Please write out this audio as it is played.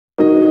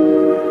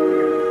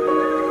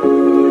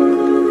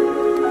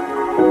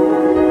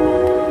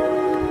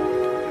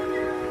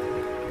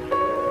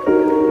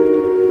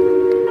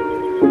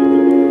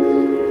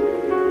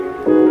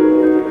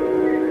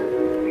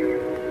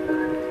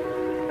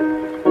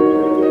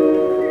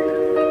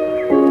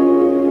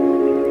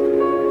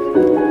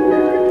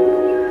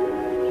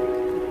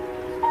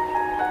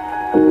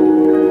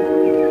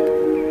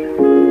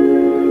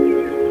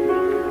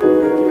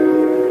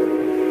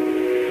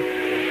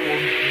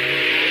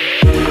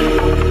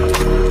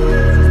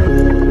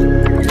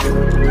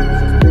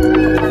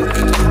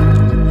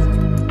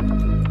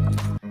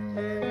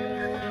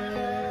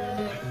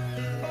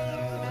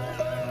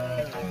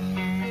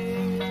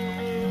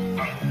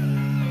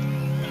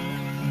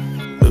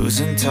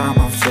time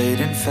I'm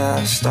fading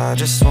fast. I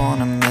just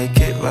wanna make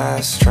it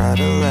last. Try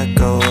to let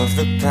go of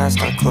the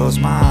past. I close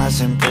my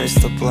eyes, embrace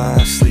the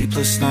blast.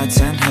 Sleepless nights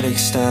and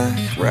headaches stack.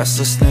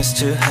 Restlessness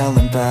to hell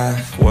and back.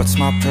 What's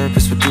my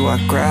purpose? What do I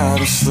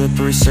grab? A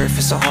slippery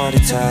surface, a heart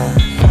attack.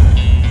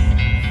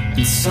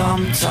 And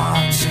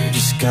sometimes you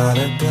just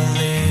gotta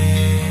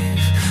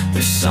believe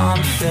there's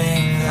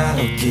something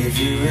that'll give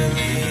you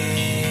relief.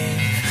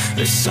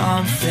 There's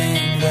something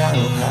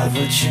that'll have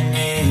what you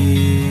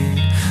need,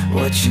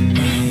 what you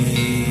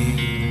need.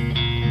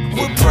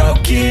 We're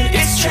broken,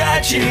 it's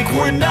tragic,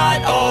 we're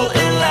not all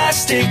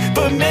elastic,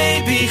 but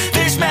maybe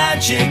there's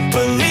magic.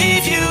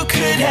 Believe you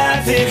could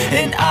have it.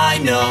 And I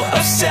know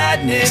of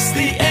sadness,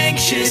 the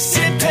anxious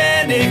and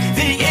panic,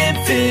 the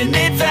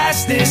infinite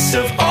vastness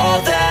of all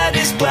that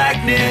is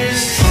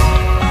blackness.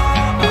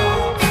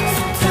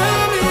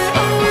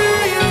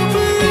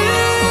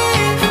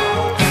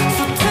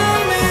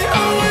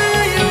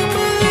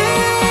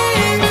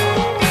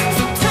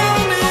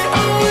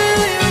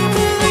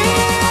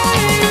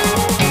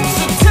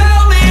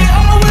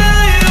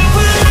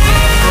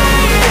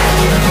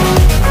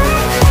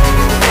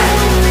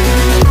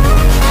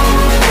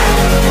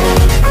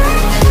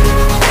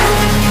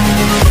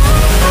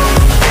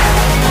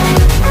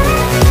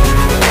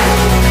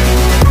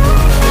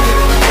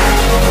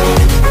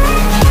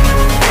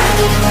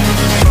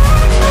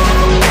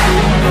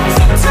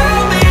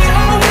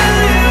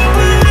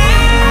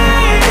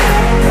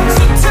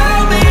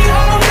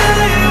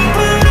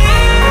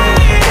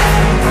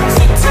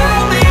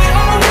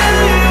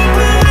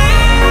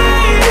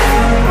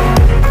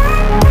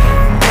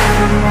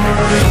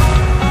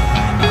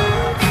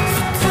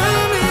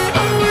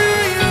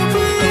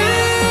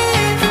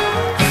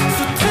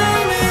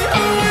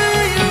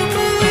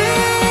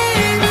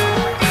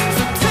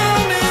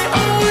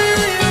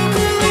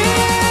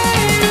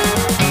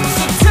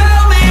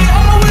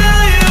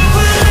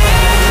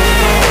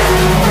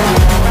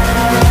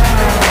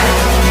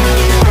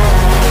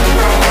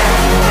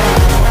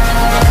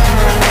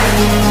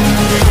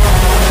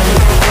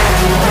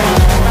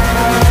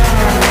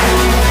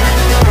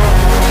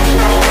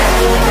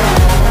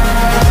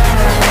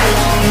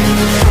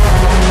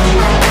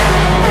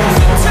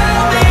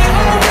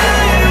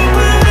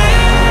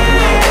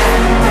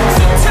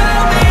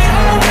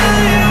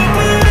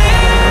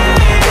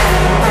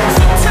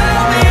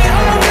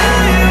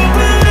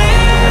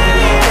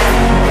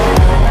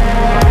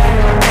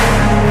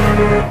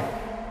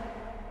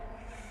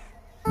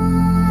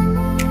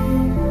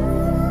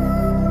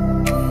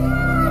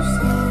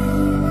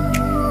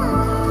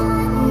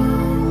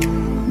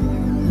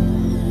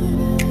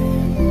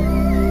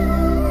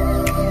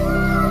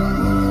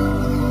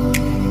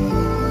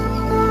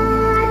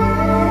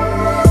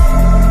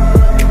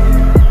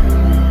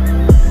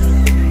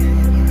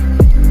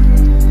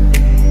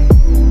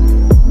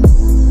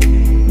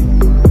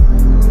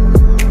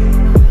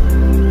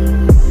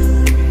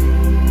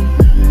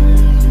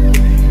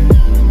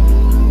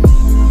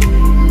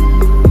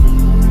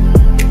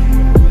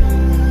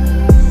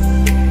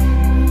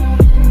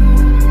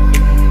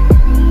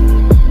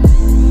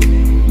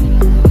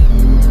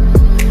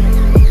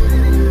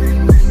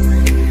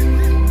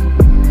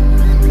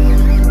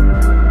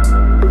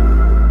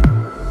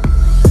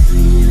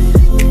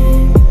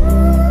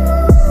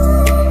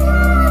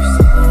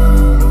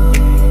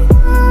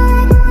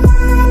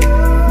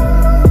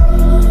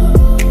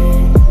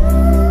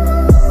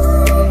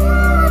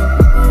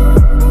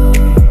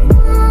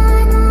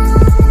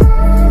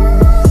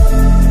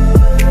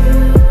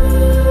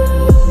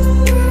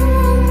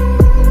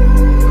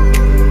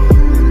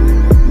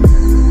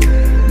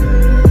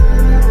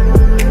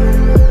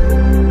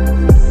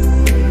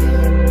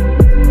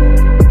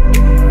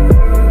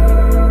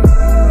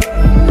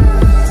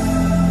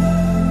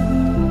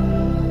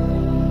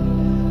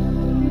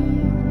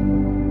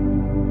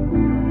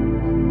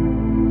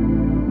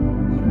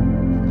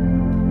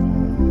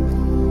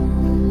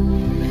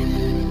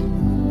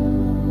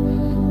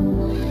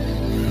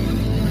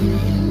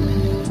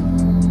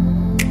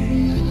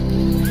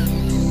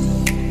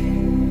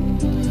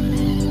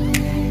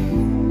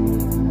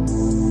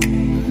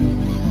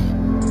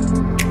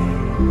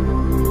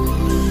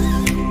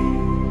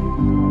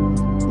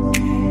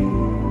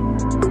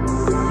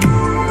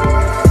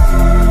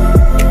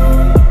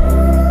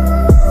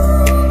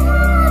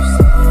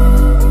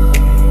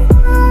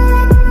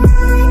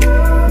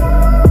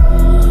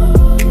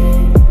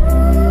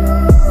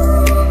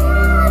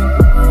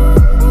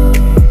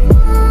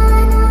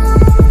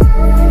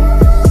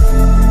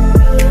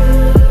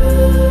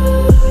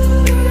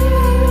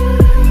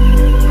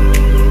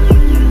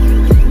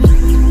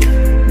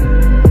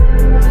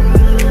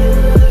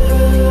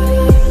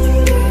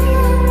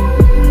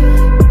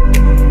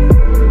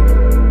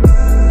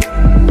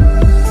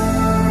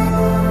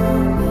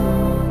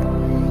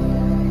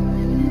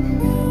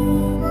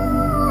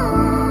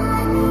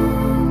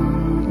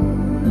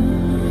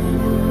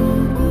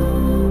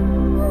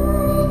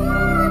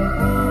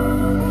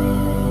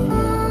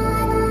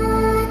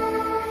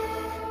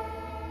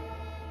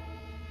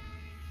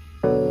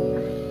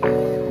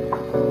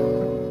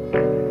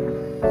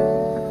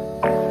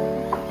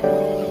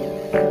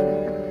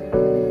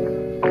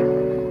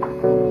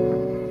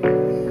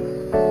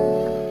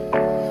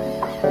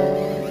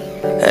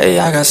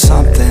 I got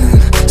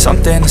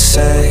something to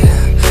say.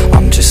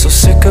 I'm just so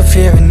sick of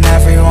hearing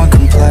everyone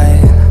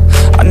complain.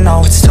 I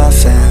know it's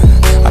tough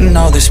and I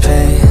know there's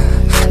pain,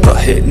 but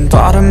hitting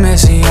bottom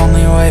is the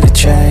only way to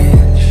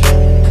change.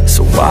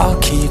 So I'll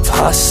keep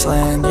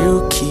hustling,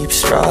 you keep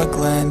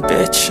struggling.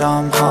 Bitch,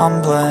 I'm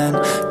humbling,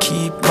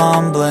 keep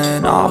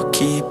mumbling. I'll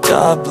keep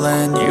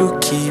doubling, you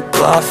keep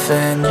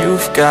bluffing.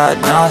 You've got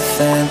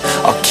nothing,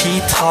 I'll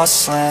keep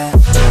hustling.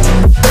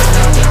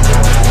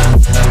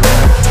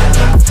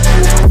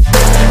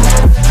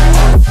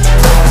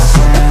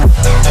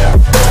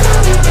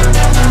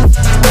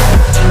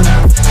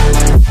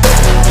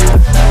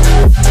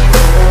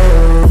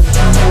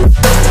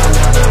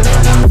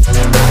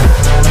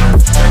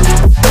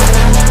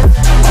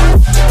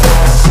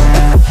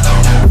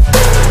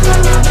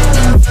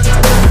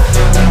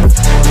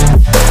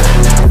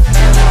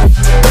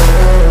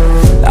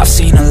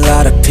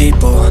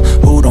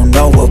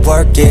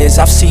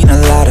 I've seen a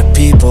lot of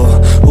people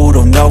who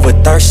don't know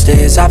what thirst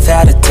is. I've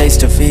had a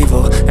taste of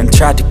evil and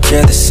tried to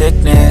cure the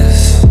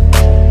sickness,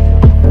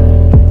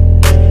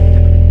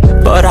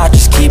 but I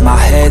just keep my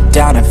head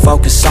down and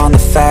focus on the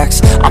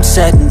facts. I'm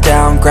setting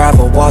down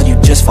gravel while you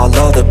just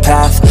follow the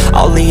path.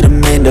 I'll lead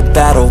them into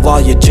battle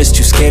while you're just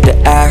too scared to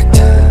act.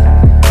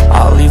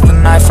 I'll leave the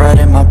knife right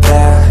in my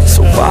back.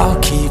 So I'll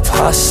keep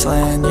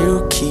hustling,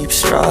 you keep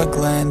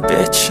struggling.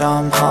 Bitch,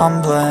 I'm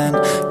humbling,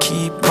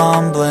 keep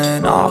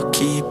mumbling. I'll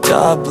keep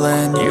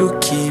doubling, you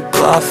keep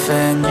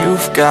bluffing.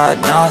 You've got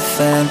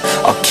nothing,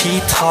 I'll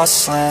keep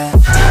hustling.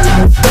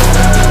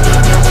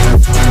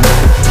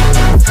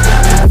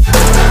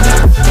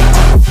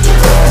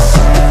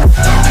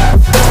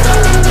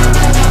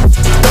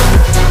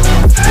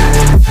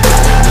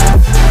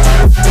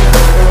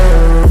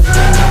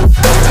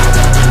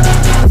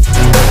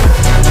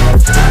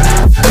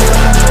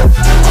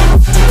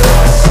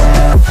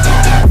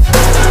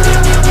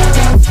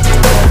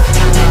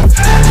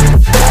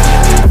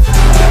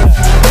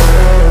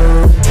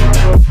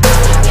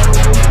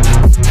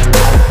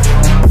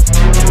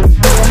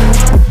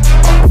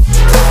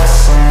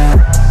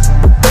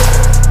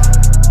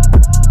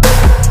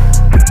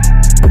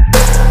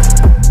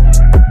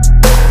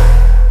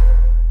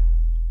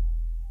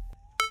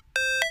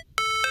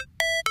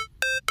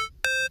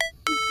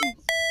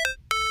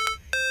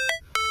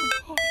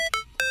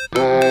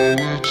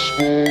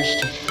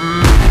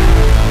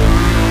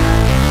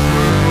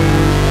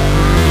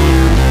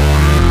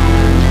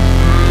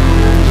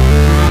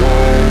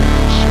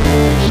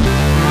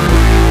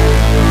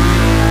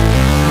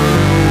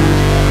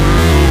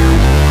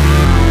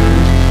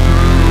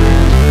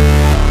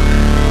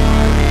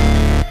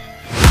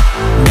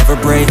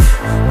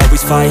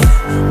 Fight,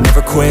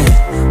 never quit,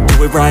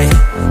 do it right,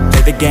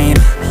 play the game,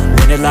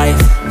 win it life,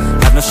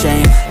 have no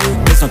shame,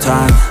 there's no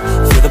time,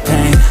 feel the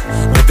pain,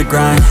 live the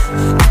grind,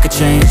 I could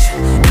change,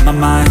 in my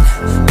mind,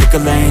 pick a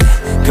lane,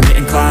 commit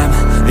and climb,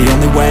 the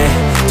only way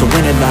to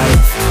win it life.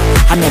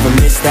 I never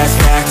miss, that's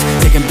fact,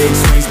 taking big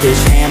swings,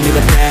 bitch, hand me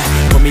the bat,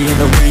 put me in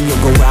the ring,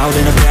 you'll go out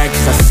in a bag,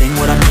 cause I sing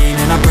what I mean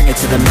and I bring it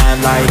to the mad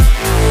light.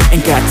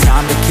 Ain't got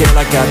time to kill,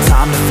 I got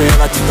time to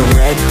feel, I took the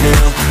red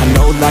pill, I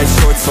know life's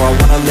short so I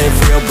wanna live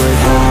real, but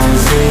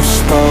how's it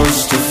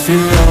supposed to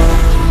feel?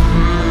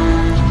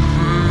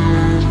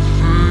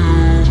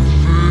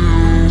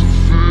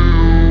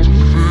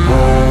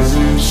 How's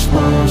it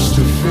supposed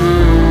to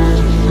feel?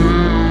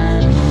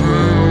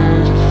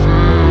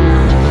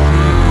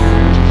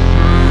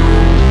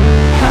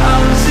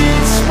 How's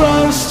it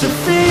supposed to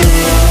feel?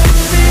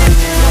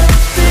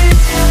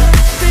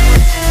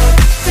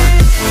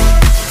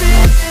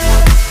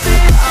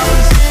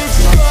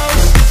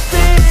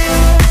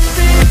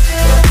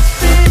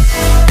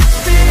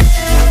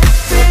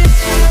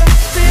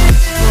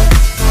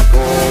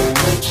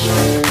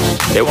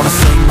 They wanna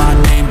say my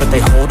name, but they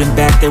holding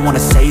back. They wanna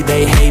say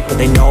they hate, but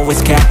they know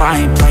it's cap. I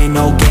ain't play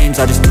no games,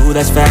 I just do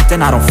that's fact.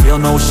 And I don't feel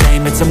no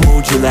shame, it's a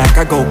mood you lack.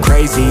 I go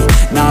crazy,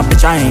 nah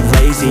bitch I ain't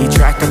lazy.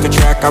 Track after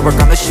track, I work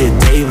on this shit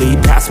daily.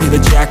 Pass me the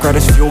jack, right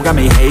as fuel, got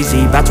me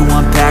hazy. About to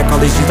unpack all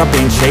these things I've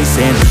been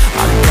chasing.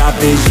 I've got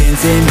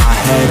visions in my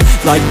head,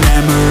 like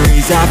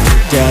memories after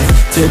death.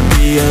 To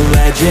be a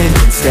legend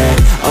instead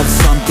of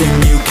something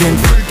you can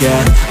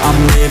forget. I'm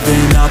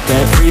living up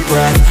every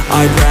breath,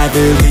 I'd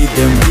rather lead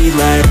than be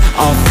led.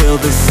 I'll fill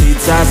the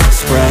seats as I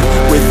spread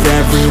with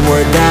every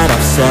word that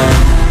I've said.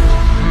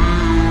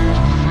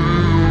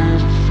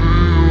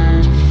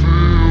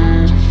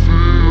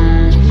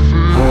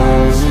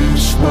 How's it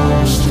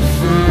supposed to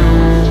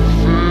feel?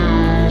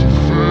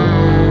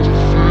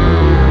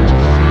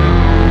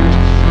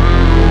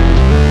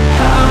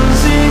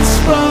 How's it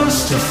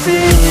supposed to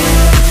feel?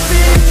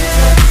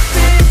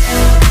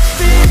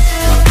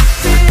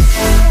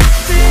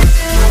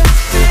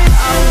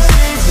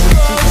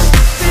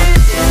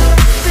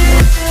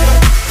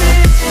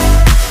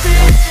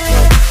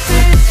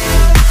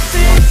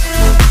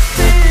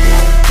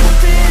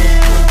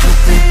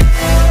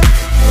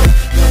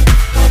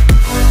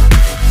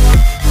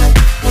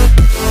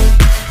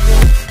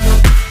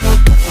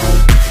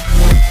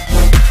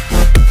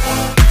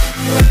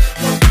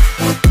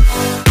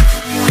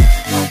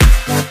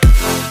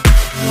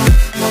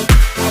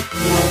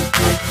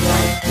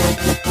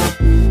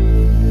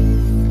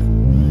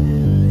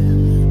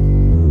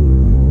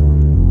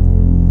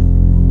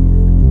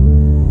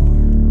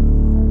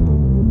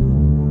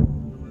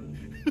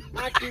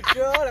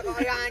 Attitude là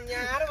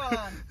Karanganyar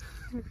mà